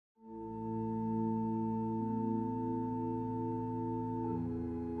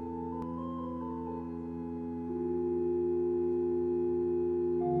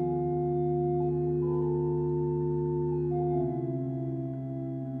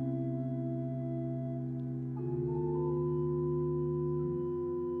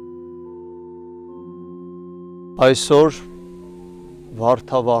Այսօր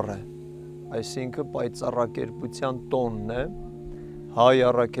վարդավառ է, այսինքն պայծառակերպության տոնն է, հայ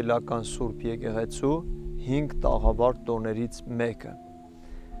առաքելական Սուրբ Եկեղեցու 5 տաղավար տոներից մեկը։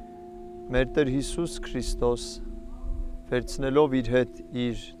 Մեր Տեր Հիսուս Քրիստոս վերցնելով իր հետ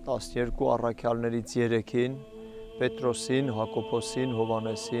իր 12 առաքյալներից 3-ին, Պետրոսին, Հակոբոսին,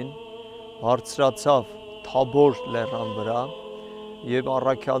 Հովանեսին, բարձրացավ Թաբոր լեռան վրա և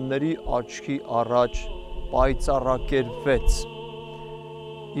առաքյալների աչքի առաջ պայծառակերպվեց։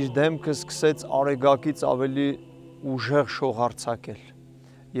 Իր դեմքը սկսեց արեգակից ավելի ուժեղ շողարցակել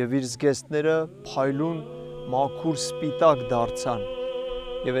և իր զգեստները փայլուն մաքուր սպիտակ դարձան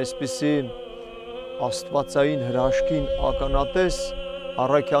և այսպիսի աստվածային հրաշքին ականատես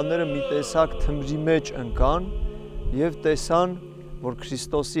առաքյալները մի տեսակ թմրի մեջ ընկան և տեսան, որ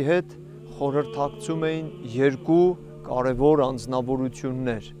Քրիստոսի հետ խորհրդակցում էին 2 կարևոր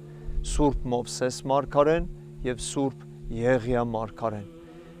անձնավորություններ՝ Սուրբ Մովսես մարգարեն և Սուրբ Եղիա մարգարեն,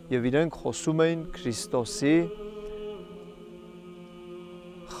 և իրենք խոսում էին Քրիստոսի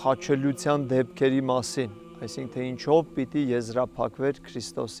խաչելության դեպքերի մասին, այսինքն թե ինչով պիտի եզրափակվեր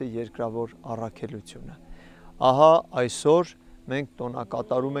Քրիստոսի երկրավոր առաքելությունը։ Ահա այսօր մենք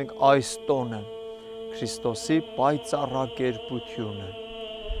տոնակատարում ենք այս տոնը, Քրիստոսի պայծառակերպությունը։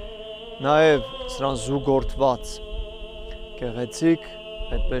 Նաև սրան զուգորդված գեղեցիկ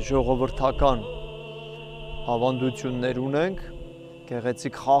այդպես ժողովրդական ավանդություններ ունենք,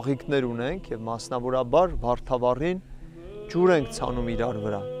 գեղեցիկ խաղիկներ ունենք և մասնավորաբար վարդավառին ջուր ենք ցանում իրար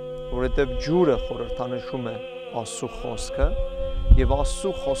վրա, որովհետև ջուրը խորհրդանշում է Աստծո խոսքը և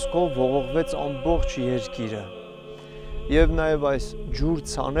Աստծո խոսքով ողողվեց ամբողջ երկիրը։ Եվ նաև այս ջուր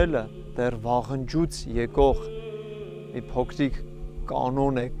ցանելը դեռ վաղնջուց եկող մի փոքրիկ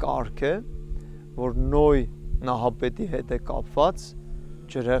կանոն է, կարգ է, որ Նոյ նահապետի հետ է կապված,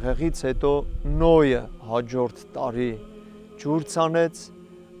 ջրհեղեղից հետո Նոյը հաջորդ տարի ջուր ցանեց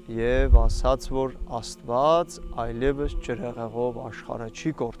և ասաց, որ Աստված այլևս ջրհեղեղով աշխարհը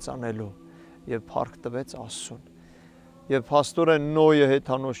չի կործանելու և փառք տվեց Աստծուն։ Եվ փաստորեն Նոյը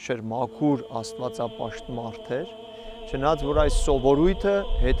հեթանոս չէր, մաքուր աստվածապաշտ մարդ էր, չնայած որ այս սովորույթը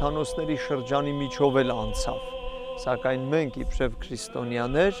հեթանոսների շրջանի միջով էլ անցավ, սակայն մենք իբրև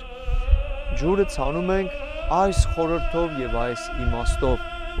քրիստոնյաներ ջուրը ցանում ենք այս խորհրդով և այս իմաստով,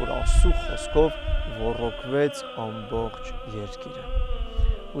 որ Աստծո խոսքով ոռոգվեց ամբողջ երկիրը։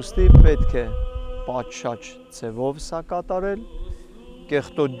 Ուստի պետք է պատշաճ ձևով սա կատարել,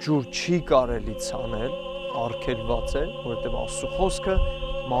 կեղտոտ ջուր չի կարելի ցանել, արգելված է, որովհետև Աստծո խոսքը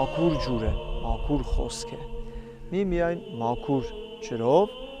մաքուր ջուր է, մաքուր խոսք է։ Միայն մաքուր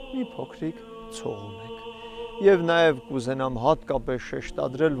ջրով մի փոքրիկ ցողում ենք։ Եվ նաև կուզենամ հատկապես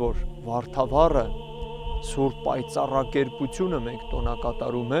շեշտադրել, որ վարդավառը Սուրբ պայծառակերպությունը մենք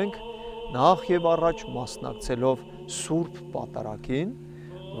տոնակատարում ենք նախ և առաջ մասնակցելով Սուրբ Պատարագին,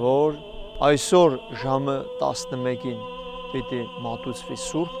 որ այսօր ժամը 11-ին պիտի մատուցվի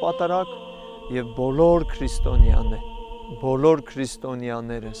Սուրբ Պատարագ և բոլոր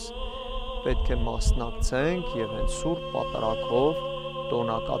քրիստոնյաներս պետք է մասնակցենք և հենց Սուրբ Պատարագով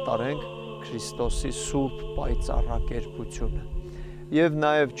տոնակատարենք Քրիստոսի Սուրբ պայծառակերպությունը։ Եվ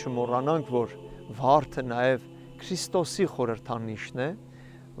նաև չմոռանանք, որ վարդը նաև Քրիստոսի խորհրդանիշն է,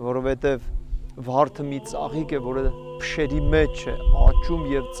 որովհետև վարդը մի ծաղիկ է, որը փշերի մեջ է աճում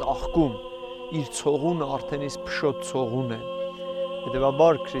և ծաղկում, իր ցողունը արդեն իսկ փշոտ ցողուն է։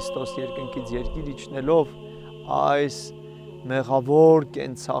 Հետևաբար Քրիստոս երկնքից երկիր իջնելով այս մեղավոր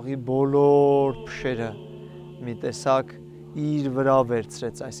կենցաղի բոլոր փշերը մի տեսակ իր վրա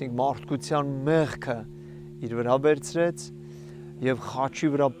վերցրեց, այսինքն մարդկության մեղքը իր վրա վերցրեց և խաչի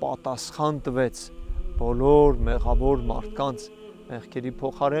վրա պատասխան տվեց բոլոր մեղավոր մարդկանց մեղքերի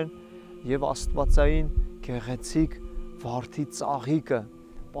փոխարեն և աստվածային գեղեցիկ վարդի ծաղիկը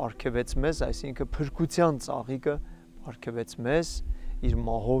պարգևեց մեզ, այսինքն փրկության ծաղիկը պարգևեց մեզ իր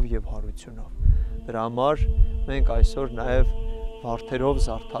մահով և հարությունով։ Դրա համար մենք այսօր նաև վարդերով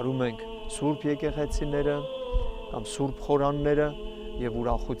զարդարում ենք Սուրբ եկեղեցիները կամ Սուրբ խորանները և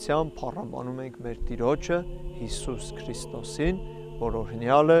ուրախությամբ փառաբանում ենք մեր Տիրոջը Հիսուս Քրիստոսին, որ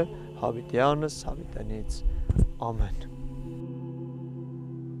օրհնյալ է Հավիտյանս հավիտենից։ Ամեն։